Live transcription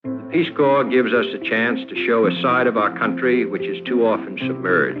Peace Corps gives us a chance to show a side of our country which is too often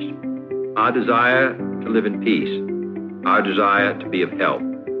submerged. Our desire to live in peace, our desire to be of help.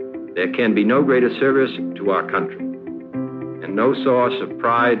 There can be no greater service to our country, and no source of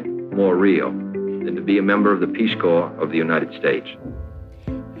pride more real than to be a member of the Peace Corps of the United States.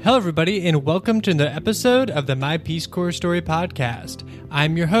 Hello, everybody, and welcome to another episode of the My Peace Corps Story podcast.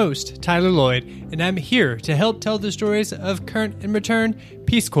 I'm your host, Tyler Lloyd, and I'm here to help tell the stories of current and returned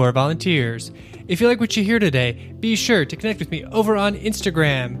Peace Corps volunteers. If you like what you hear today, be sure to connect with me over on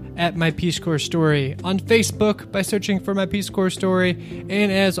Instagram at My Peace Corps Story, on Facebook by searching for My Peace Corps Story,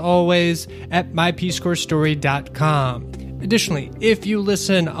 and as always, at mypeacecorpsstory.com. Additionally, if you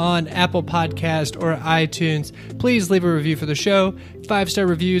listen on Apple Podcast or iTunes, please leave a review for the show. 5-star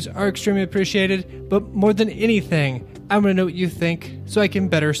reviews are extremely appreciated, but more than anything, I want to know what you think so I can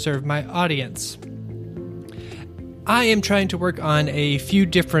better serve my audience. I am trying to work on a few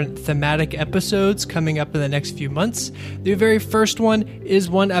different thematic episodes coming up in the next few months. The very first one is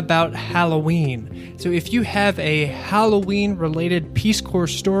one about Halloween. So if you have a Halloween-related Peace Corps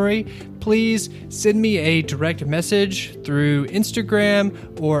story, please send me a direct message through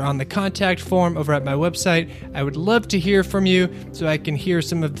Instagram or on the contact form over at my website. I would love to hear from you so I can hear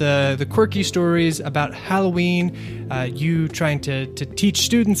some of the quirky stories about Halloween, you trying to teach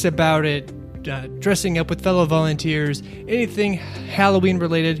students about it, dressing up with fellow volunteers, anything Halloween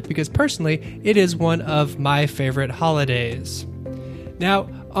related, because personally, it is one of my favorite holidays. Now,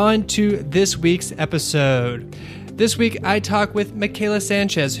 on to this week's episode. This week, I talk with Michaela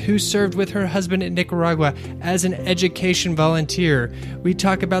Sanchez, who served with her husband in Nicaragua as an education volunteer. We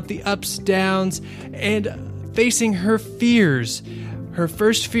talk about the ups, downs, and facing her fears. Her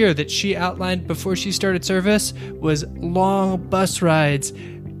first fear that she outlined before she started service was long bus rides.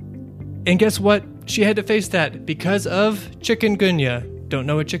 And guess what? She had to face that because of chikungunya. Don't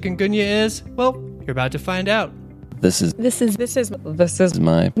know what chikungunya is? Well, you're about to find out. This is my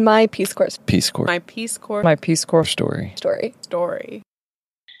Peace Corps. Peace Corps. My Peace Corps. My Peace Corps story. Story.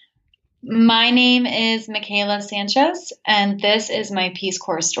 My name is Michaela Sanchez, and this is my Peace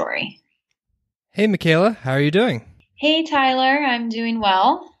Corps story. Hey, Michaela, how are you doing? Hey, Tyler, I'm doing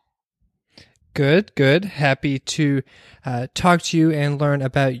well. Good. Happy to talk to you and learn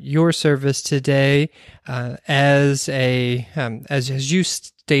about your service today as you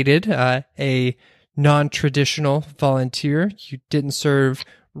stated, a non-traditional volunteer. You didn't serve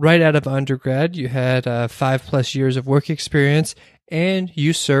right out of undergrad. You had 5+ years of work experience, and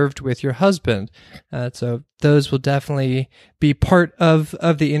you served with your husband. So those will definitely be part of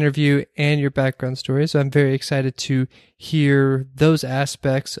the interview and your background story. So I'm very excited to hear those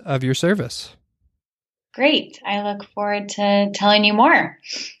aspects of your service. Great. I look forward to telling you more.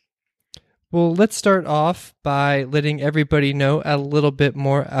 Well, let's start off by letting everybody know a little bit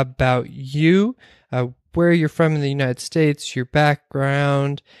more about you, where you're from in the United States, your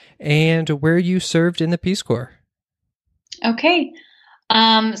background, and where you served in the Peace Corps. Okay.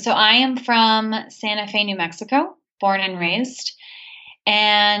 So I am from Santa Fe, New Mexico, born and raised.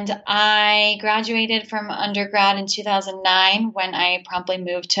 And I graduated from undergrad in 2009 when I promptly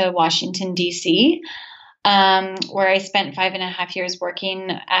moved to Washington, D.C., where I spent 5.5 years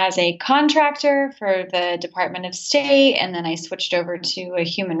working as a contractor for the Department of State, and then I switched over to a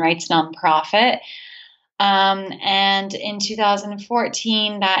human rights nonprofit. And in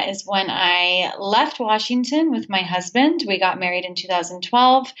 2014, that is when I left Washington with my husband. We got married in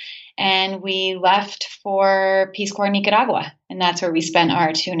 2012, and we left for Peace Corps Nicaragua, and that's where we spent our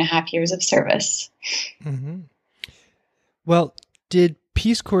 2.5 years of service. Mm-hmm. Well, did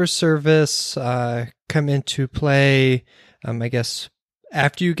Peace Corps service come into play, I guess,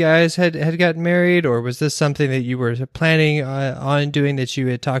 after you guys had gotten married, or was this something that you were planning on doing that you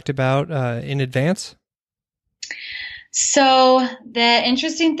had talked about in advance? So the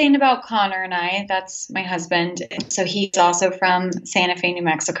interesting thing about Connor and I, that's my husband, so he's also from Santa Fe, New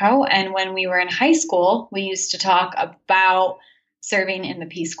Mexico, and when we were in high school, we used to talk about serving in the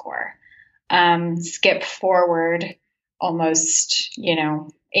Peace Corps. Skip forward almost,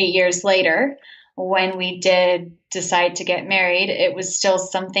 8 years later, when we did decide to get married, it was still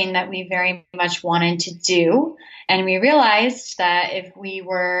something that we very much wanted to do. And we realized that if we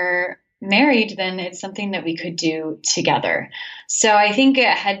were married, then it's something that we could do together. So I think it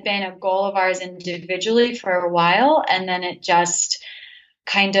had been a goal of ours individually for a while, and then it just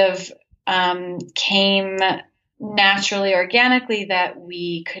kind of came naturally, organically, that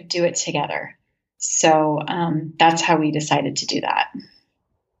we could do it together. So that's how we decided to do that.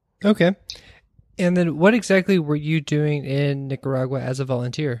 Okay. And then what exactly were you doing in Nicaragua as a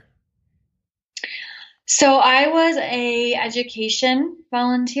volunteer? So I was a education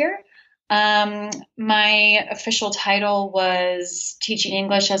volunteer. My official title was teaching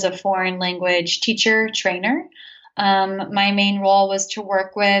English as a foreign language teacher trainer. My main role was to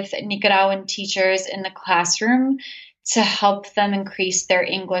work with Nicaraguan teachers in the classroom to help them increase their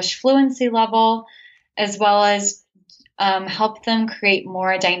English fluency level, as well as help them create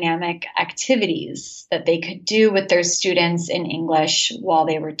more dynamic activities that they could do with their students in English while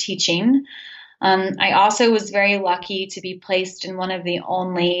they were teaching. I also was very lucky to be placed in one of the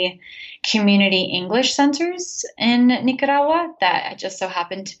only community English centers in Nicaragua that just so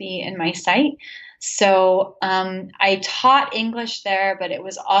happened to be in my site. So I taught English there, but it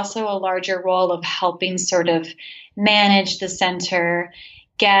was also a larger role of helping sort of manage the center,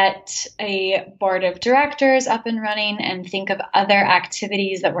 get a board of directors up and running, and think of other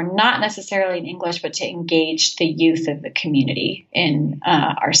activities that were not necessarily in English, but to engage the youth of the community in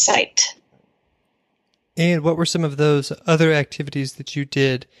our site. And what were some of those other activities that you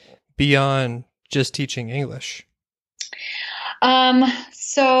did beyond just teaching English?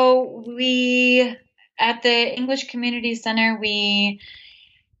 So we, at the English Community Center, we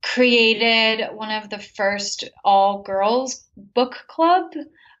created one of the first all-girls book club,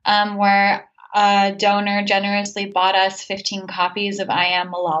 where a donor generously bought us 15 copies of I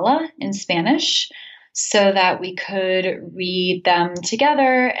Am Malala in Spanish, so that we could read them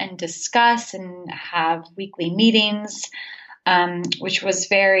together and discuss and have weekly meetings, which was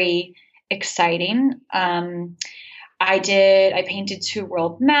very exciting. I painted 2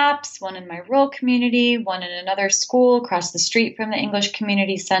 world maps, one in my rural community, one in another school across the street from the English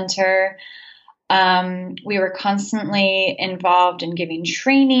Community Center. We were constantly involved in giving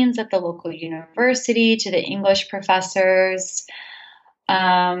trainings at the local university to the English professors.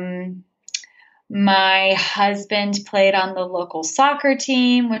 My husband played on the local soccer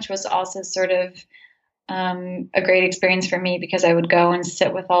team, which was also sort of a great experience for me because I would go and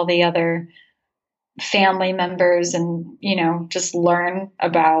sit with all the other family members and, just learn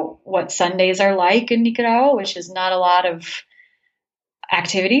about what Sundays are like in Nicaragua, which is not a lot of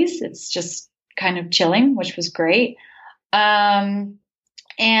activities. It's just kind of chilling, which was great. And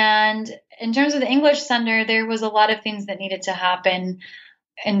in terms of the English Center, there was a lot of things that needed to happen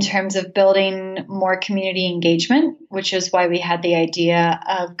in terms of building more community engagement, which is why we had the idea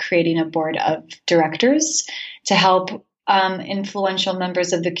of creating a board of directors to help influential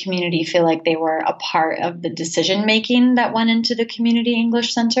members of the community feel like they were a part of the decision making that went into the Community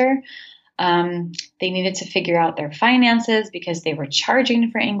English Center. They needed to figure out their finances because they were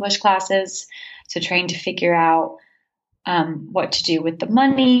charging for English classes, so trying to figure out what to do with the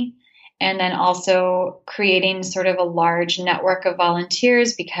money. And then also creating sort of a large network of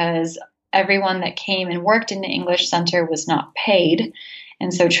volunteers because everyone that came and worked in the English Center was not paid.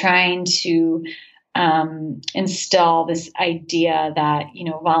 And so trying to instill this idea that,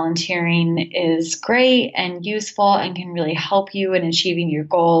 volunteering is great and useful and can really help you in achieving your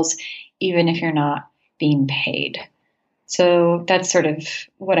goals, even if you're not being paid. So that's sort of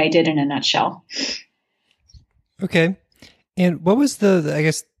what I did in a nutshell. Okay. And what was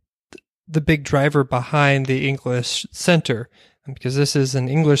the big driver behind the English Center? Because this is an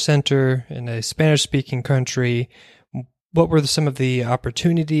English center in a Spanish-speaking country. What were some of the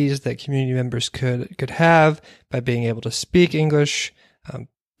opportunities that community members could have by being able to speak English?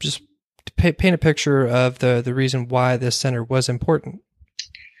 Just to paint a picture of the reason why this center was important.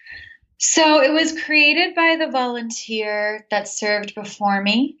 So it was created by the volunteer that served before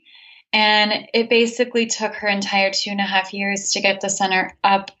me. And it basically took her entire 2.5 years to get the center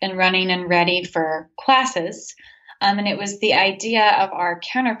up and running and ready for classes. And it was the idea of our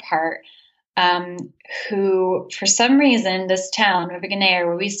counterpart, who, for some reason, this town, Riviganea,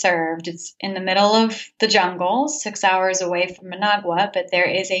 where we served, it's in the middle of the jungle, 6 hours away from Managua, but there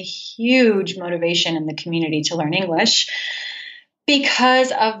is a huge motivation in the community to learn English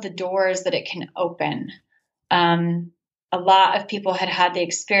because of the doors that it can open. A lot of people had the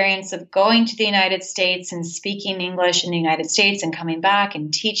experience of going to the United States and speaking English in the United States and coming back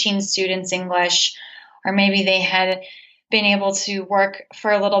and teaching students English, or maybe they had been able to work for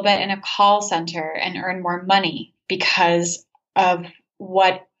a little bit in a call center and earn more money because of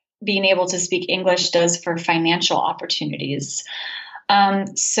what being able to speak English does for financial opportunities.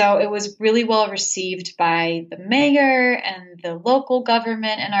 So it was really well received by the mayor and the local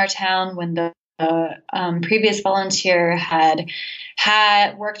government in our town when the previous volunteer had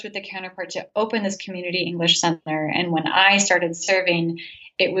worked with the counterpart to open this community English center. And when I started serving,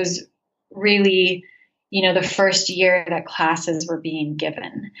 it was really the first year that classes were being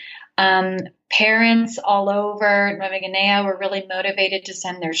given. Parents all over Nueva Guinea were really motivated to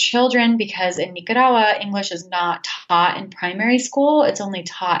send their children because in Nicaragua, English is not taught in primary school. It's only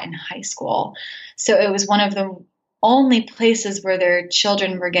taught in high school. So it was one of the only places where their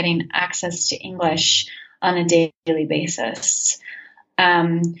children were getting access to English on a daily basis,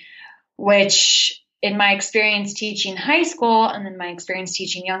 which in my experience teaching high school and then my experience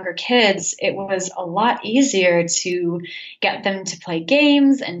teaching younger kids, it was a lot easier to get them to play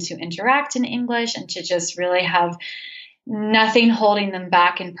games and to interact in English and to just really have nothing holding them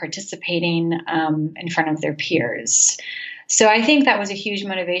back in participating in front of their peers. So I think that was a huge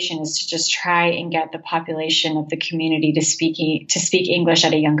motivation, is to just try and get the population of the community to speak English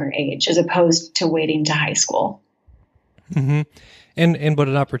at a younger age, as opposed to waiting to high school. Mm-hmm. And what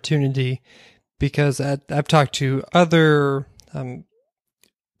an opportunity, because I've talked to other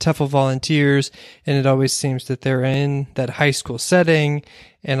TEFL volunteers, and it always seems that they're in that high school setting,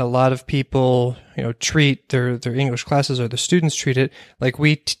 and a lot of people, treat their English classes, or the students treat it like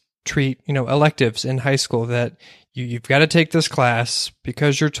we treat, electives in high school, that you've got to take this class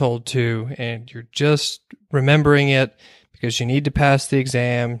because you're told to, and you're just remembering it because you need to pass the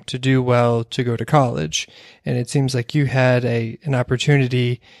exam to do well to go to college. And it seems like you had an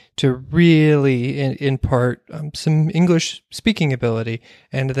opportunity to really impart some English speaking ability,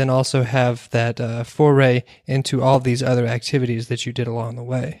 and then also have that foray into all these other activities that you did along the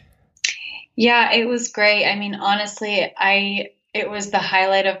way. Yeah, it was great. I mean, honestly, it was the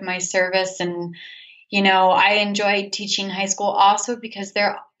highlight of my service. And, I enjoyed teaching high school also because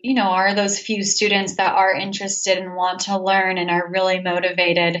there, are those few students that are interested and want to learn and are really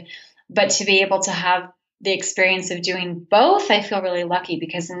motivated. But to be able to have the experience of doing both, I feel really lucky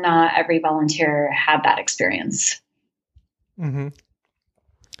because not every volunteer had that experience. Mm-hmm.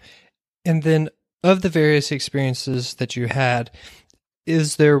 And then, of the various experiences that you had,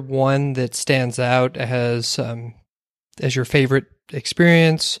 is there one that stands out as your favorite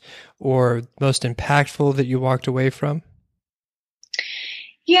experience or most impactful that you walked away from?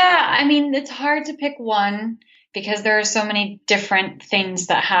 Yeah, I mean, it's hard to pick one because there are so many different things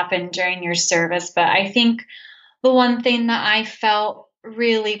that happen during your service. But I think the one thing that I felt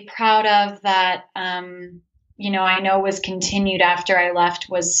really proud of that, I know was continued after I left,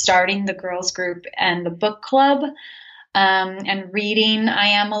 was starting the girls group and the book club, and reading I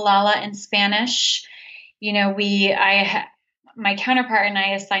Am Malala in Spanish. My counterpart and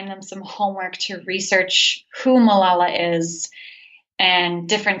I assigned them some homework to research who Malala is and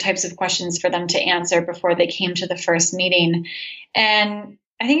different types of questions for them to answer before they came to the first meeting. And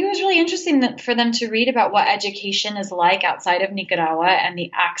I think it was really interesting for them to read about what education is like outside of Nicaragua and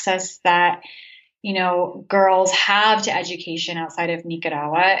the access that, girls have to education outside of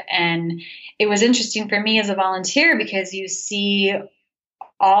Nicaragua. And it was interesting for me as a volunteer because you see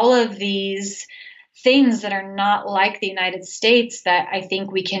all of these things that are not like the United States that I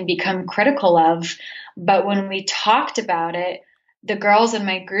think we can become critical of. But when we talked about it, the girls in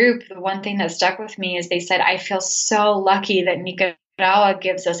my group, the one thing that stuck with me is they said, I feel so lucky that Nicaragua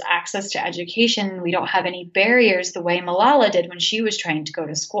gives us access to education. We don't have any barriers the way Malala did when she was trying to go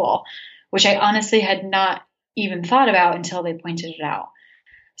to school, which I honestly had not even thought about until they pointed it out.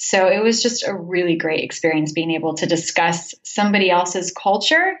 So it was just a really great experience being able to discuss somebody else's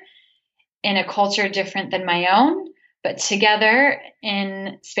culture in a culture different than my own, but together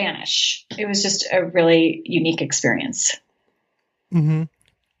in Spanish. It was just a really unique experience. Mm-hmm.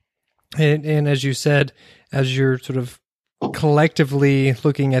 And as you said, as you're sort of collectively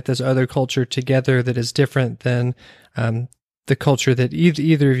looking at this other culture together that is different than the culture that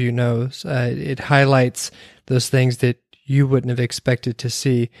either of you knows, it highlights those things that you wouldn't have expected to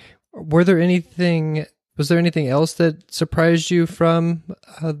see. Was there anything else that surprised you from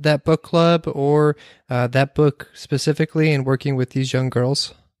that book club or that book specifically in working with these young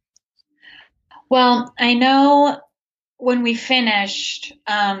girls? Well, I know when we finished,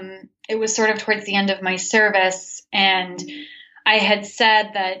 it was sort of towards the end of my service, and I had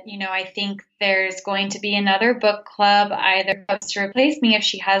said that, I think there's going to be another book club either comes to replace me if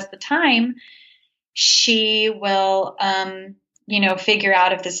she has the time. She will, figure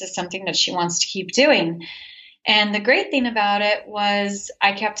out if this is something that she wants to keep doing. And the great thing about it was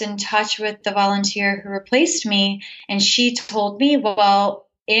I kept in touch with the volunteer who replaced me, and she told me, well,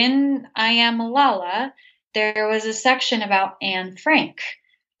 in I Am Malala, there was a section about Anne Frank.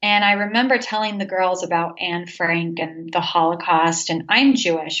 And I remember telling the girls about Anne Frank and the Holocaust, and I'm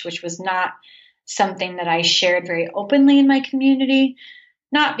Jewish, which was not something that I shared very openly in my community,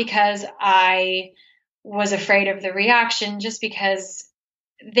 not because I was afraid of the reaction, just because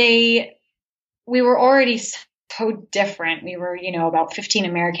they we were already so different. We were, about 15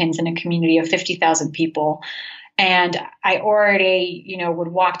 Americans in a community of 50,000 people. And I already, would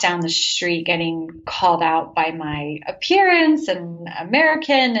walk down the street getting called out by my appearance and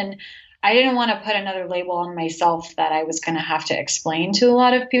American. And I didn't want to put another label on myself that I was going to have to explain to a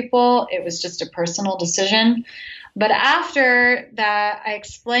lot of people. It was just a personal decision. But after that, I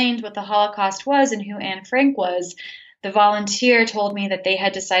explained what the Holocaust was and who Anne Frank was. The volunteer told me that they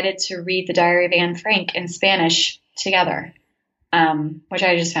had decided to read the Diary of Anne Frank in Spanish together, which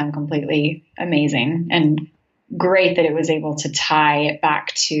I just found completely amazing and great that it was able to tie it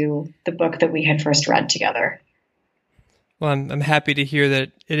back to the book that we had first read together. Well, I'm happy to hear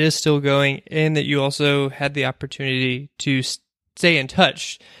that it is still going and that you also had the opportunity to stay in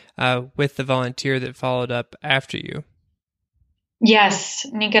touch with the volunteer that followed up after you. Yes,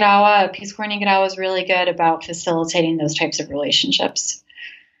 Nicaragua, Peace Corps Nicaragua is really good about facilitating those types of relationships.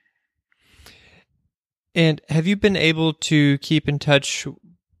 And have you been able to keep in touch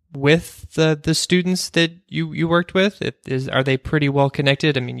with the students that you worked with? Are they pretty well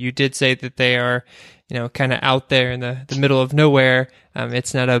connected? I mean, you did say that they are, kind of out there in the middle of nowhere.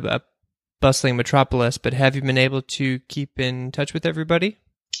 It's not a bustling metropolis, but have you been able to keep in touch with everybody?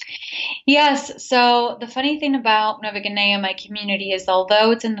 Yes. So the funny thing about Nueva Guinea, my community, is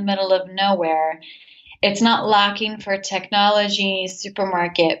although it's in the middle of nowhere, it's not lacking for technology,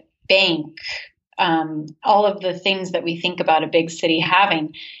 supermarket, bank, all of the things that we think about a big city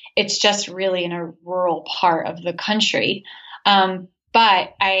having. It's just really in a rural part of the country.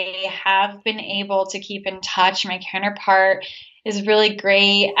 But I have been able to keep in touch. My counterpart is really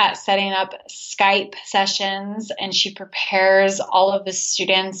great at setting up Skype sessions, and she prepares all of the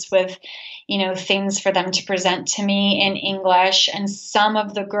students with, things for them to present to me in English. And some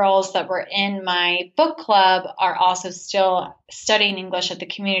of the girls that were in my book club are also still studying English at the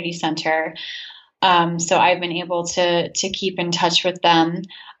community center. So I've been able to keep in touch with them.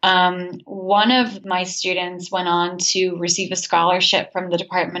 One of my students went on to receive a scholarship from the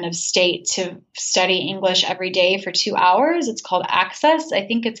Department of State to study English every day for 2 hours. It's called Access. I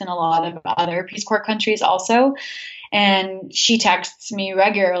think it's in a lot of other Peace Corps countries also. And she texts me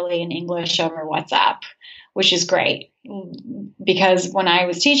regularly in English over WhatsApp, which is great because when I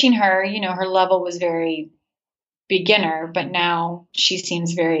was teaching her, her level was very beginner, but now she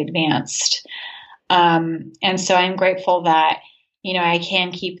seems very advanced. And so I'm grateful that, I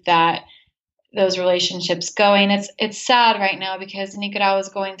can keep those relationships going. It's sad right now because Nicaragua is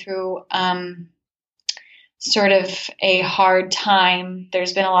going through, sort of a hard time.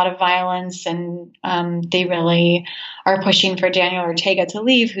 There's been a lot of violence and, they really are pushing for Daniel Ortega to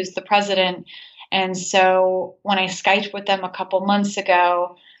leave, who's the president. And so when I Skyped with them a couple months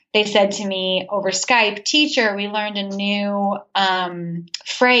ago, they said to me over Skype, "Teacher, we learned a new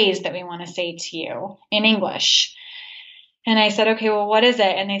phrase that we want to say to you in English." And I said, "Okay, well, what is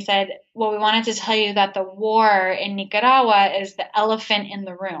it?" And they said, "Well, we wanted to tell you that the war in Nicaragua is the elephant in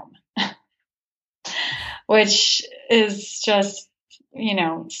the room," which is just,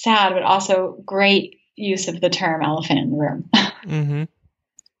 sad, but also great use of the term elephant in the room. Mm-hmm.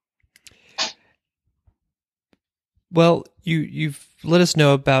 Well, you've let us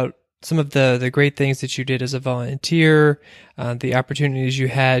know about some of the great things that you did as a volunteer, the opportunities you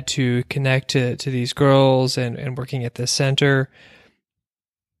had to connect to these girls and working at this center.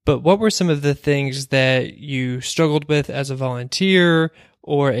 But what were some of the things that you struggled with as a volunteer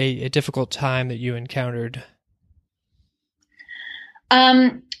or a difficult time that you encountered?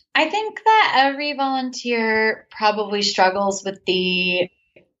 I think that every volunteer probably struggles with the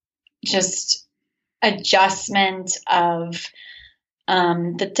just adjustment of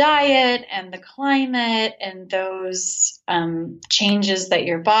the diet and the climate and those changes that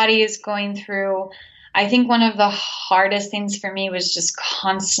your body is going through. I think one of the hardest things for me was just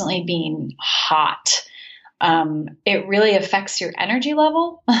constantly being hot. It really affects your energy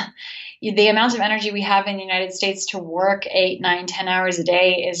level. The amount of energy we have in the United States to work 8, 9, 10 hours a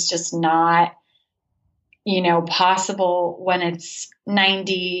day is just not, possible when it's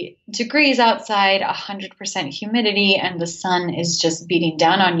 90 degrees outside, 100% humidity, and the sun is just beating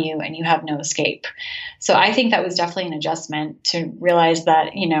down on you and you have no escape. So I think that was definitely an adjustment to realize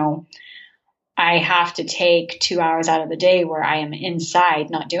that, I have to take 2 hours out of the day where I am inside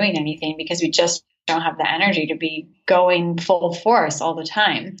not doing anything because we just don't have the energy to be going full force all the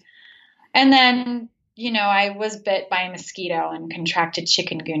time. And then, I was bit by a mosquito and contracted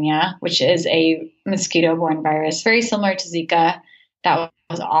chikungunya, which is a mosquito-borne virus, very similar to Zika. That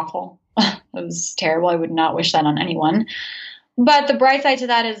was awful. It was terrible. I would not wish that on anyone. But the bright side to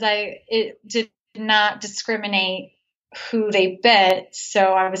that is it did not discriminate who they bit.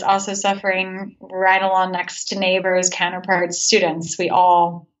 So I was also suffering right along next to neighbors, counterparts, students. We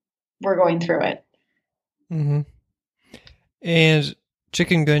all were going through it. Mm-hmm. And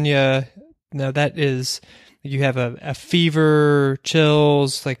chikungunya, now that is, you have a fever,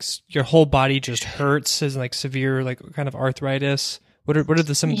 chills, like your whole body just hurts, is like severe, like kind of arthritis. What are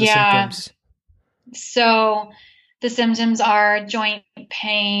some of the symptoms? So the symptoms are joint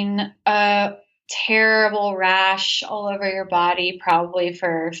pain, terrible rash all over your body, probably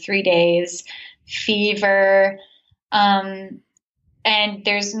for 3 days, fever, and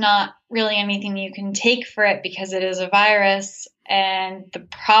there's not really anything you can take for it because it is a virus. And the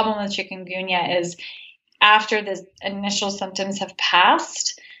problem with chikungunya is after the initial symptoms have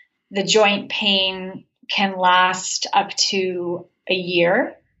passed, the joint pain can last up to a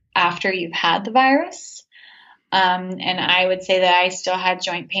year after you've had the virus. And I would say that I still had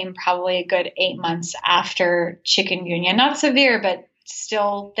joint pain probably a good 8 months after chikungunya. Not severe, but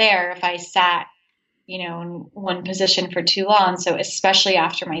still there if I sat, in one position for too long. So especially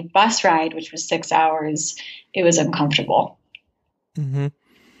after my bus ride, which was 6 hours, it was uncomfortable. Mm-hmm.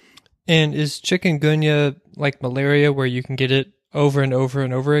 And is chikungunya like malaria where you can get it over and over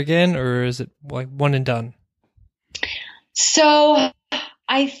and over again, or is it like one and done? So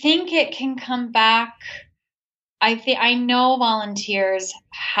I think it can come back. I know volunteers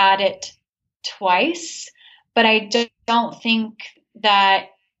had it twice, but I don't think that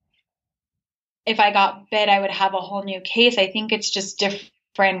if I got bit, I would have a whole new case. I think it's just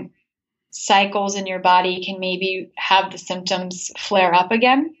different cycles in your body can maybe have the symptoms flare up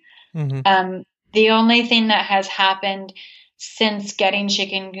again. Mm-hmm. The only thing that has happened since getting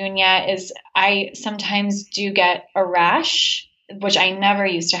chikungunya is I sometimes do get a rash, which I never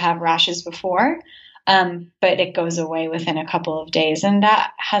used to have rashes before, but it goes away within a couple of days, and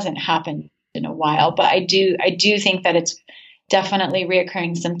that hasn't happened in a while. But I do think that it's definitely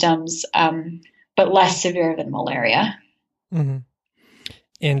reoccurring symptoms, but less severe than malaria. Mm-hmm.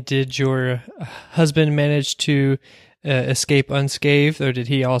 And did your husband manage to escape unscathed, or did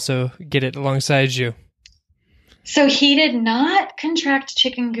he also get it alongside you? So he did not contract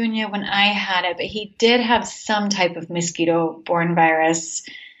chikungunya when I had it, but he did have some type of mosquito-borne virus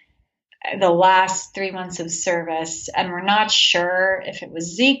the last 3 months of service. And we're not sure if it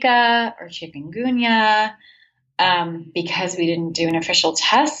was Zika or chikungunya because we didn't do an official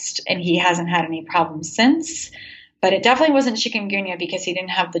test, and he hasn't had any problems since. But it definitely wasn't chikungunya because he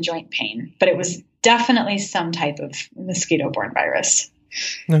didn't have the joint pain. But it was definitely some type of mosquito-borne virus.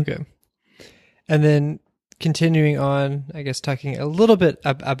 Okay. And then continuing on, I guess, talking a little bit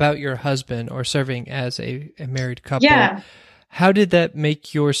about your husband or serving as a married couple. Yeah. How did that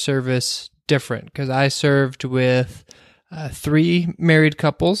make your service different? Because I served with 3 married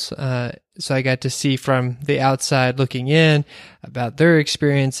couples. So I got to see from the outside looking in about their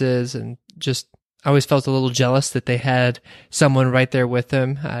experiences, and just I always felt a little jealous that they had someone right there with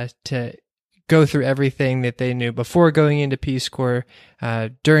them to go through everything that they knew before going into Peace Corps,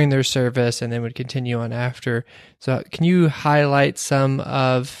 during their service, and then would continue on after. So can you highlight some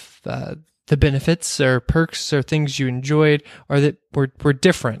of the benefits or perks or things you enjoyed or that were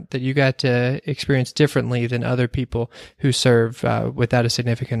different, that you got to experience differently than other people who serve without a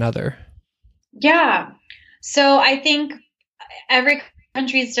significant other? Yeah. So I think every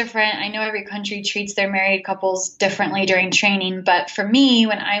country is different. I know every country treats their married couples differently during training, but for me,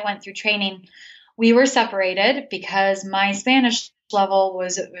 when I went through training, we were separated because my Spanish level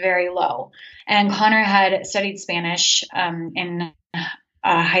was very low, and Connor had studied Spanish in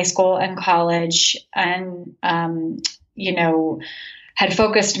high school and college, and had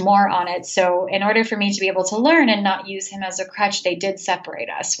focused more on it. So in order for me to be able to learn and not use him as a crutch, they did separate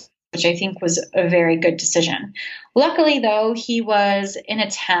us, which I think was a very good decision. Luckily, though, he was in a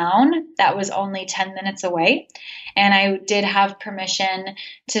town that was only 10 minutes away, and I did have permission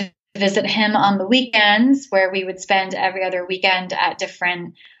to visit him on the weekends, where we would spend every other weekend at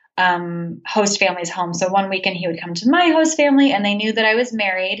different host families' homes. So one weekend he would come to my host family, and they knew that I was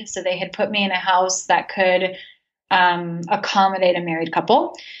married, so they had put me in a house that could accommodate a married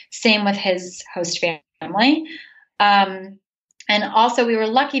couple. Same with his host family. And also we were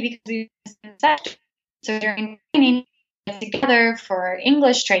lucky because we were so during training together for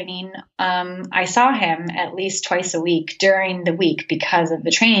English training, I saw him at least twice a week during the week because of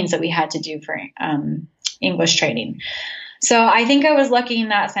the trainings that we had to do for English training. So I think I was lucky in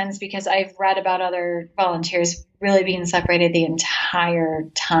that sense, because I've read about other volunteers really being separated the entire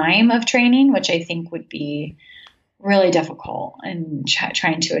time of training, which I think would be really difficult and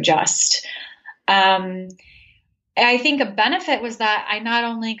trying to adjust. I think a benefit was that I not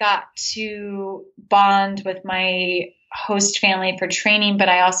only got to bond with my host family for training, but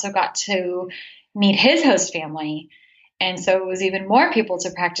I also got to meet his host family. And so it was even more people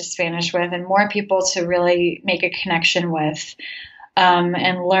to practice Spanish with and more people to really make a connection with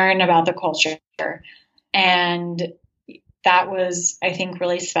and learn about the culture. And that was, I think,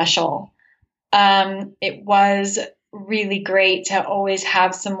 really special. It was really great to always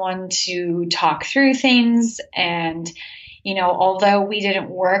have someone to talk through things. And, you know, although we didn't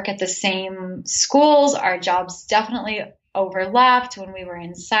work at the same schools, our jobs definitely overlapped when we were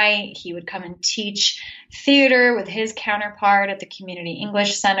in site. He would come and teach theater with his counterpart at the Community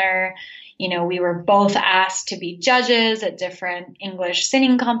English Center. You know, we were both asked to be judges at different English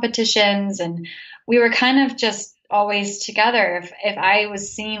singing competitions, and we were kind of just always together. If I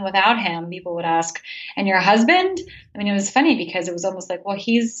was seen without him, people would ask, "And your husband?" I mean, it was funny because it was almost like, well,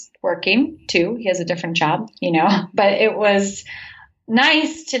 he's working too. He has a different job, you know, but it was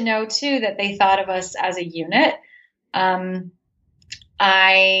nice to know too that they thought of us as a unit.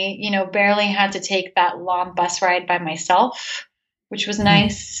 I, you know, barely had to take that long bus ride by myself, which was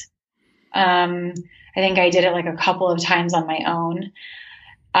nice. I think I did it like a couple of times on my own.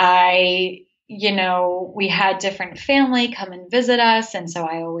 You know, we had different family come and visit us. And so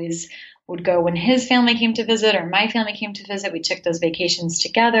I always would go when his family came to visit or my family came to visit. We took those vacations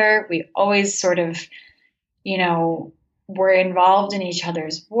together. We always sort of, you know, were involved in each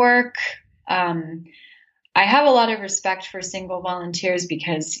other's work. I have a lot of respect for single volunteers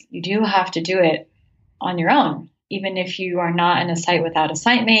because you do have to do it on your own, even if you are not in a site without a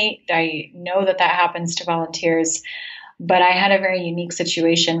site mate. I know that happens to volunteers, but I had a very unique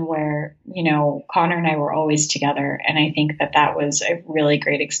situation where, you know, Connor and I were always together. And I think that was a really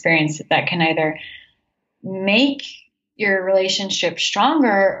great experience that can either make your relationship stronger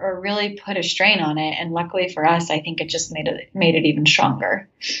or really put a strain on it. And luckily for us, I think it just made it even stronger.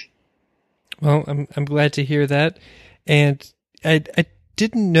 Well, I'm glad to hear that. And I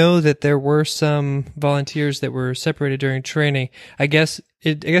didn't know that there were some volunteers that were separated during training. I guess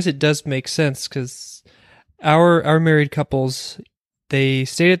it does make sense because our married couples, they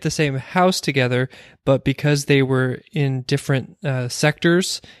stayed at the same house together, but because they were in different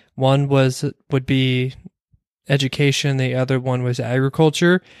sectors, one would be education, the other one was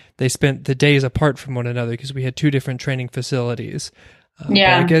agriculture. They spent the days apart from one another because we had two different training facilities.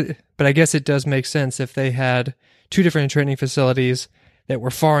 But I guess it does make sense if they had two different training facilities that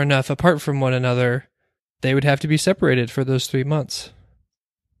were far enough apart from one another, they would have to be separated for those 3 months.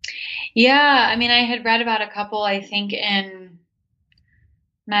 Yeah, I mean, I had read about a couple, I think in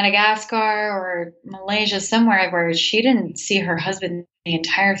Madagascar or Malaysia somewhere, where she didn't see her husband the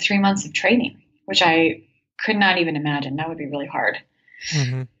entire 3 months of training, which I could not even imagine. That would be really hard.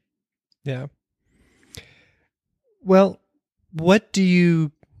 Mm-hmm. Yeah. Well, what do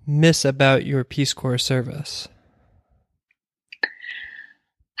you miss about your Peace Corps service?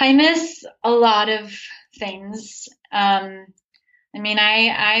 I miss a lot of things. I mean,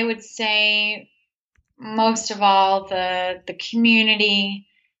 I would say most of all the community,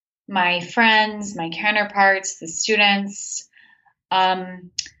 my friends, my counterparts, the students. But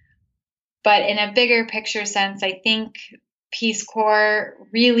in a bigger picture sense, I think Peace Corps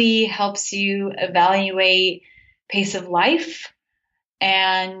really helps you evaluate pace of life.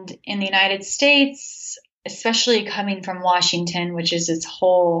 And in the United States, especially coming from Washington, which is its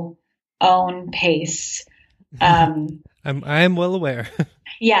whole own pace. I am well aware.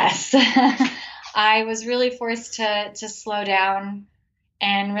 Yes. I was really forced to slow down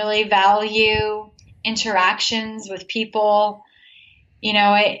and really value interactions with people. You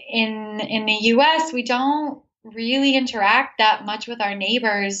know, in the US, we don't really interact that much with our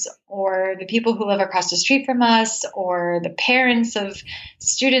neighbors or the people who live across the street from us or the parents of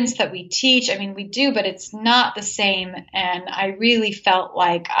students that we teach. I mean, we do, but it's not the same. And I really felt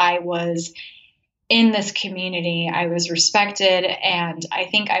like I was in this community. I was respected. And I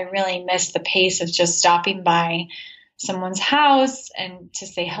think I really missed the pace of just stopping by someone's house and to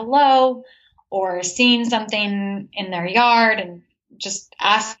say hello or seeing something in their yard and just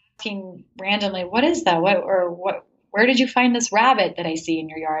asking randomly, what is that? Where did you find this rabbit that I see in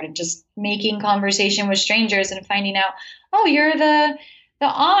your yard? And just making conversation with strangers and finding out, oh, you're the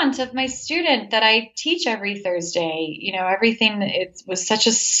aunt of my student that I teach every Thursday. You know, everything, it was such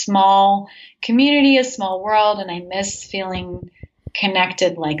a small community, a small world. And I miss feeling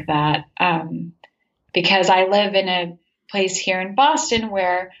connected like that. Because I live in a place here in Boston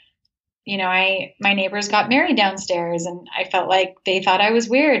where, you know, my neighbors got married downstairs and I felt like they thought I was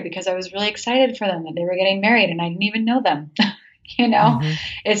weird because I was really excited for them that they were getting married and I didn't even know them. You know,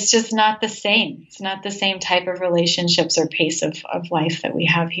 It's just not the same. It's not the same type of relationships or pace of life that we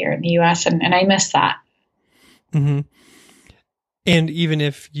have here in the US. And I miss that. Mm-hmm. And even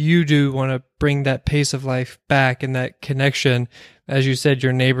if you do want to bring that pace of life back and that connection, as you said,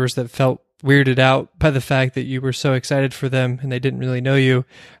 your neighbors that felt weirded out by the fact that you were so excited for them and they didn't really know you,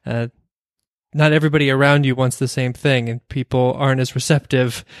 not everybody around you wants the same thing, and people aren't as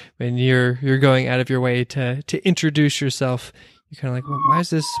receptive when you're going out of your way to introduce yourself. You're kind of like, well,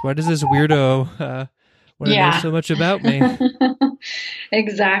 why does this weirdo want to know so much about me?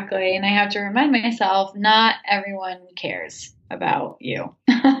 Exactly. And I have to remind myself, not everyone cares about you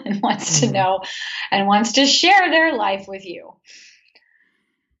and wants to know and wants to share their life with you.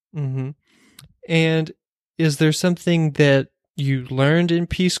 Mm-hmm. And is there something that you learned in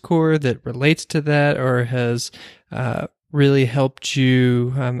Peace Corps that relates to that, or has really helped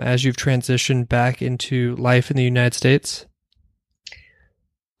you as you've transitioned back into life in the United States?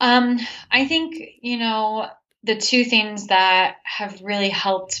 I think, the two things that have really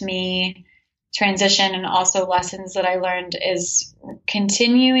helped me transition and also lessons that I learned is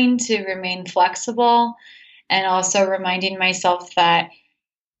continuing to remain flexible and also reminding myself that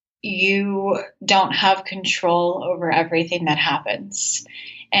you don't have control over everything that happens.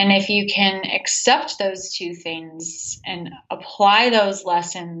 And if you can accept those two things and apply those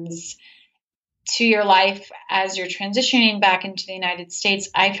lessons to your life as you're transitioning back into the United States,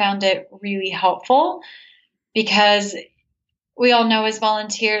 I found it really helpful, because we all know as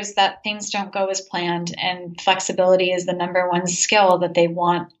volunteers that things don't go as planned, and flexibility is the number one skill that they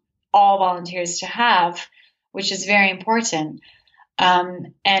want all volunteers to have, which is very important.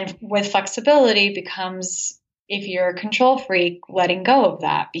 And with flexibility becomes, if you're a control freak, letting go of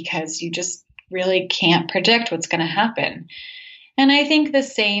that, because you just really can't predict what's going to happen. And I think the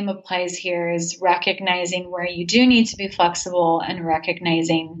same applies here, is recognizing where you do need to be flexible and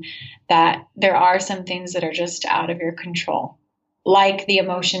recognizing that there are some things that are just out of your control, like the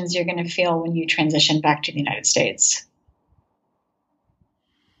emotions you're going to feel when you transition back to the United States.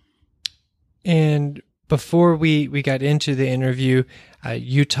 And before we got into the interview,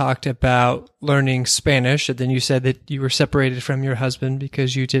 you talked about learning Spanish, and then you said that you were separated from your husband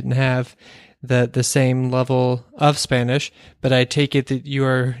because you didn't have the same level of Spanish, but I take it that you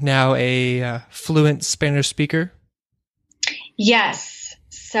are now a fluent Spanish speaker? Yes.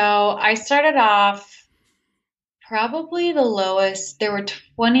 So I started off probably the lowest. There were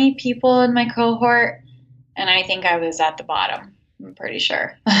 20 people in my cohort, and I think I was at the bottom. I'm pretty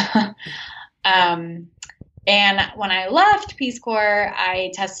sure. And when I left Peace Corps, I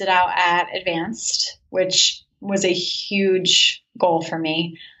tested out at advanced, which was a huge goal for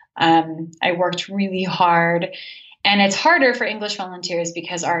me. I worked really hard, and it's harder for English volunteers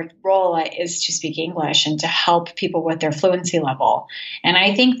because our role is to speak English and to help people with their fluency level. And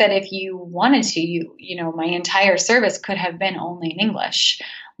I think that if you wanted to, my entire service could have been only in English,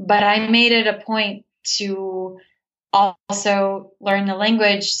 but I made it a point to also learn the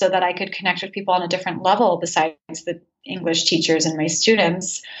language so that I could connect with people on a different level besides the English teachers and my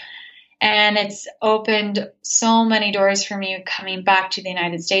students. And it's opened so many doors for me coming back to the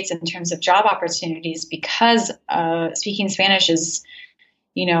United States in terms of job opportunities, because speaking Spanish is,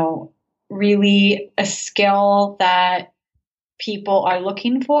 really a skill that people are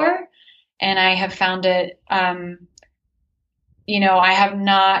looking for. And I have found it, I have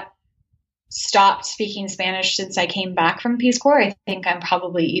not stopped speaking Spanish since I came back from Peace Corps. I think I'm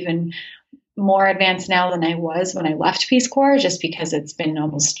probably even more advanced now than I was when I left Peace Corps, just because it's been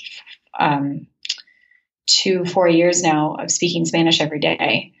almost 4 years now of speaking Spanish every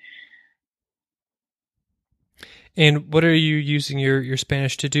day. And what are you using your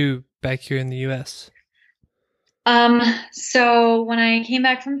Spanish to do back here in the U.S.? So when I came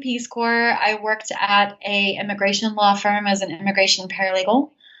back from Peace Corps, I worked at a immigration law firm as an immigration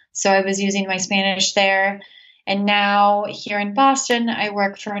paralegal. So I was using my Spanish there. And now here in Boston, I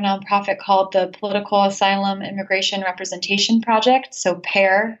work for a nonprofit called the Political Asylum Immigration Representation Project, so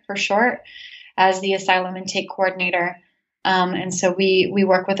PAIR for short, as the asylum intake coordinator. And so we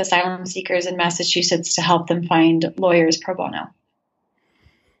work with asylum seekers in Massachusetts to help them find lawyers pro bono.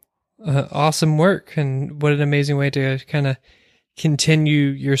 Awesome work. And what an amazing way to kind of continue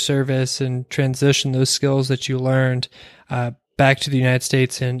your service and transition those skills that you learned back to the United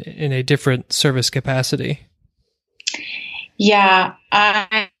States in a different service capacity. Yeah,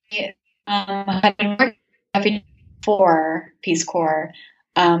 I had been working for Peace Corps,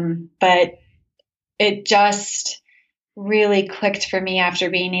 but it just really clicked for me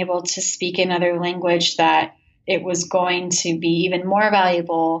after being able to speak another language that it was going to be even more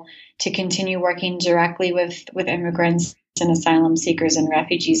valuable to continue working directly with immigrants and asylum seekers and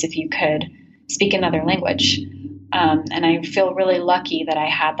refugees if you could speak another language. And I feel really lucky that I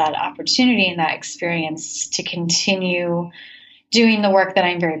had that opportunity and that experience to continue doing the work that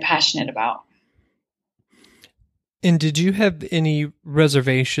I'm very passionate about. And did you have any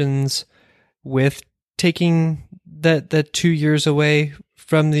reservations with taking that 2 years away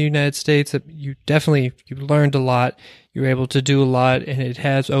from the United States? You learned a lot, you were able to do a lot, and it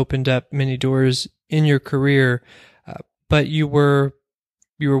has opened up many doors in your career. But you were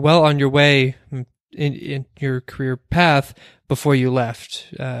well on your way in your career path before you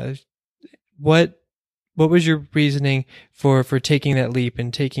left. What was your reasoning for taking that leap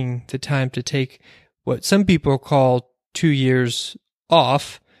and taking the time to take what some people call 2 years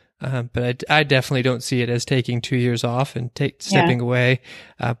off? But I definitely don't see it as taking 2 years off and stepping away.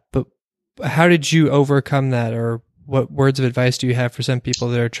 But how did you overcome that, or what words of advice do you have for some people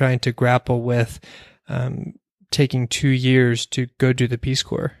that are trying to grapple with taking 2 years to go do the Peace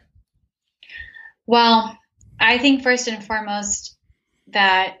Corps? Well, I think first and foremost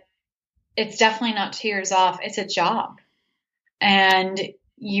that it's definitely not 2 years off. It's a job. And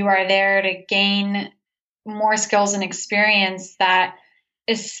you are there to gain more skills and experience that,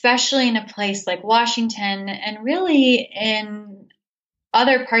 especially in a place like Washington and really in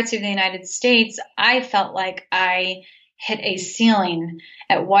other parts of the United States, I felt like I hit a ceiling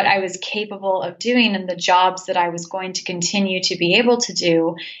at what I was capable of doing and the jobs that I was going to continue to be able to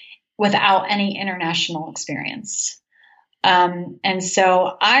do without any international experience. And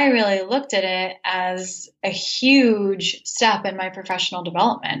so I really looked at it as a huge step in my professional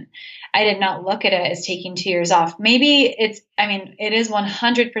development. I did not look at it as taking 2 years off. Maybe it is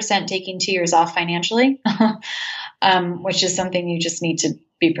 100% taking 2 years off financially, which is something you just need to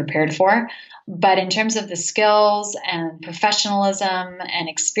be prepared for. But in terms of the skills and professionalism and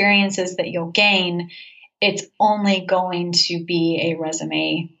experiences that you'll gain, it's only going to be a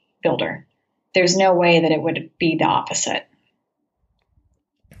resume builder. There's no way that it would be the opposite.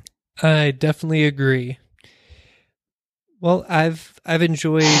 I definitely agree. Well, I've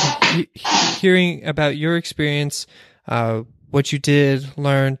enjoyed hearing about your experience, what you did,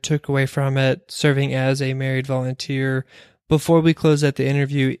 learned, took away from it, serving as a married volunteer. Before we close out the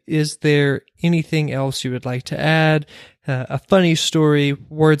interview, is there anything else you would like to add? A funny story,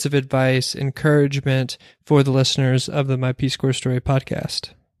 words of advice, encouragement for the listeners of the My Peace Corps Story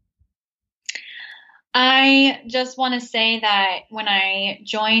podcast? I just want to say that when I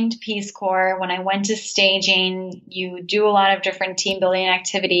joined Peace Corps, when I went to staging, you do a lot of different team building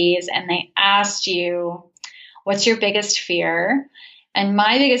activities, and they asked you, what's your biggest fear? And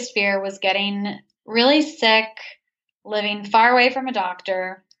my biggest fear was getting really sick, living far away from a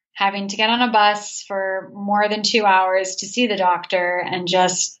doctor, having to get on a bus for more than 2 hours to see the doctor, and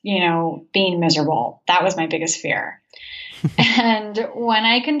just, being miserable. That was my biggest fear. And when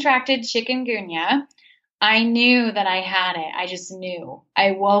I contracted chikungunya, I knew that I had it. I just knew.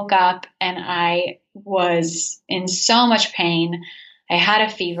 I woke up and I was in so much pain. I had a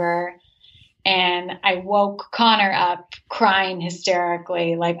fever, and I woke Connor up crying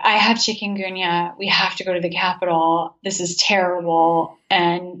hysterically, like, I have chikungunya. We have to go to the Capitol. This is terrible.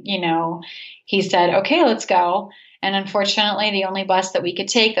 And, he said, okay, let's go. And unfortunately, the only bus that we could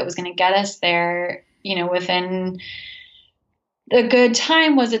take that was going to get us there, within a good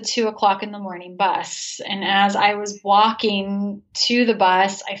time was a 2:00 in the morning bus. And as I was walking to the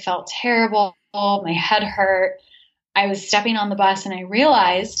bus, I felt terrible. My head hurt. I was stepping on the bus and I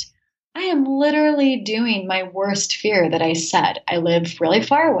realized I am literally doing my worst fear that I said. I live really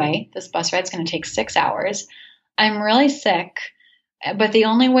far away. This bus ride's going to take 6 hours. I'm really sick, but the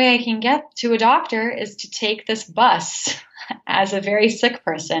only way I can get to a doctor is to take this bus as a very sick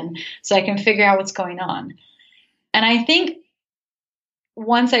person so I can figure out what's going on. And I think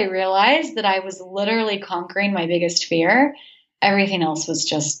once I realized that I was literally conquering my biggest fear, everything else was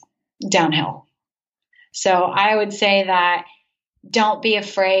just downhill. So I would say that don't be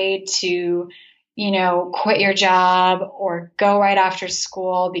afraid to, quit your job or go right after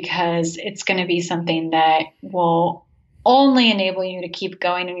school, because it's going to be something that will only enable you to keep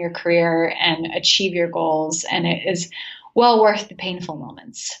going in your career and achieve your goals. And it is well worth the painful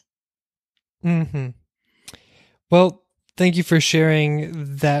moments. Mm-hmm. Well, thank you for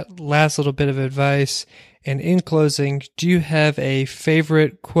sharing that last little bit of advice. And in closing, do you have a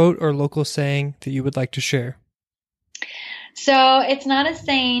favorite quote or local saying that you would like to share? So it's not a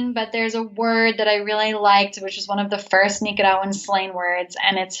saying, but there's a word that I really liked, which is one of the first Nicaraguan slang words,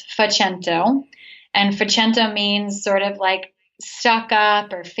 and it's fachento. And fachento means sort of like stuck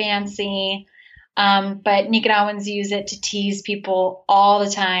up or fancy. But Nicaraguans use it to tease people all the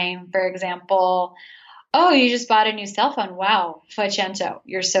time. For example, oh, you just bought a new cell phone. Wow, facento.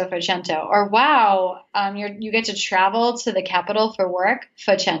 You're so facento. Or wow, you get to travel to the capital for work.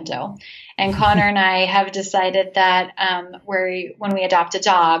 Facento. And Connor and I have decided that when we adopt a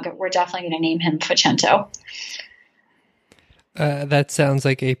dog, we're definitely going to name him Facento. That sounds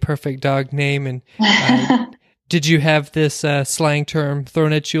like a perfect dog name. And did you have this slang term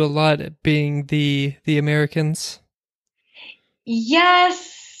thrown at you a lot, being the Americans?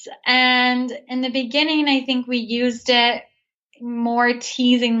 Yes. And in the beginning, I think we used it more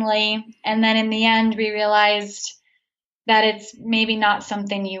teasingly. And then in the end, we realized that it's maybe not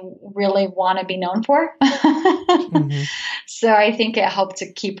something you really want to be known for. Mm-hmm. So I think it helped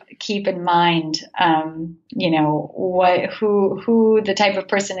to keep in mind, who the type of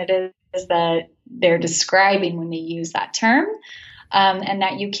person it is that they're describing when they use that term, and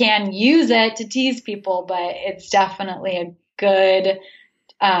that you can use it to tease people, but it's definitely a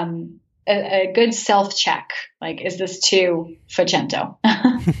good self-check. Like, is this too facento?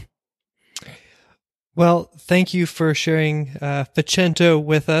 Well, thank you for sharing facento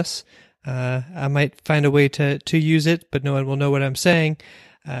with us. I might find a way to use it, but no one will know what I'm saying.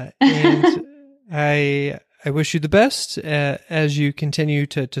 And I wish you the best as you continue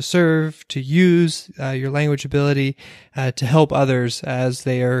to serve, to use your language ability to help others as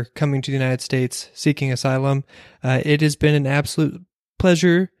they are coming to the United States seeking asylum. It has been an absolute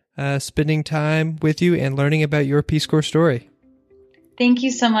pleasure spending time with you and learning about your Peace Corps story. Thank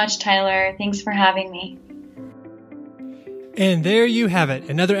you so much, Tyler. Thanks for having me. And there you have it,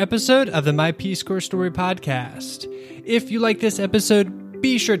 another episode of the My Peace Corps Story podcast. If you like this episode,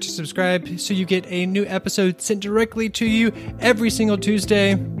 be sure to subscribe so you get a new episode sent directly to you every single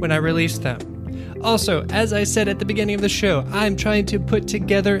Tuesday when I release them. Also, as I said at the beginning of the show, I'm trying to put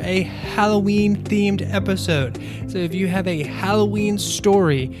together a Halloween-themed episode. So if you have a Halloween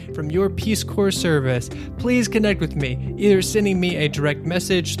story from your Peace Corps service, please connect with me, either sending me a direct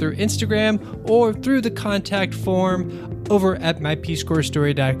message through Instagram or through the contact form over at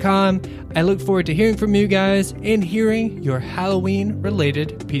mypeacecorpsstory.com. I look forward to hearing from you guys and hearing your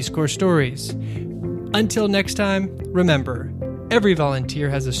Halloween-related Peace Corps stories. Until next time, remember, every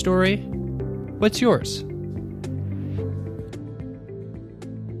volunteer has a story. What's yours?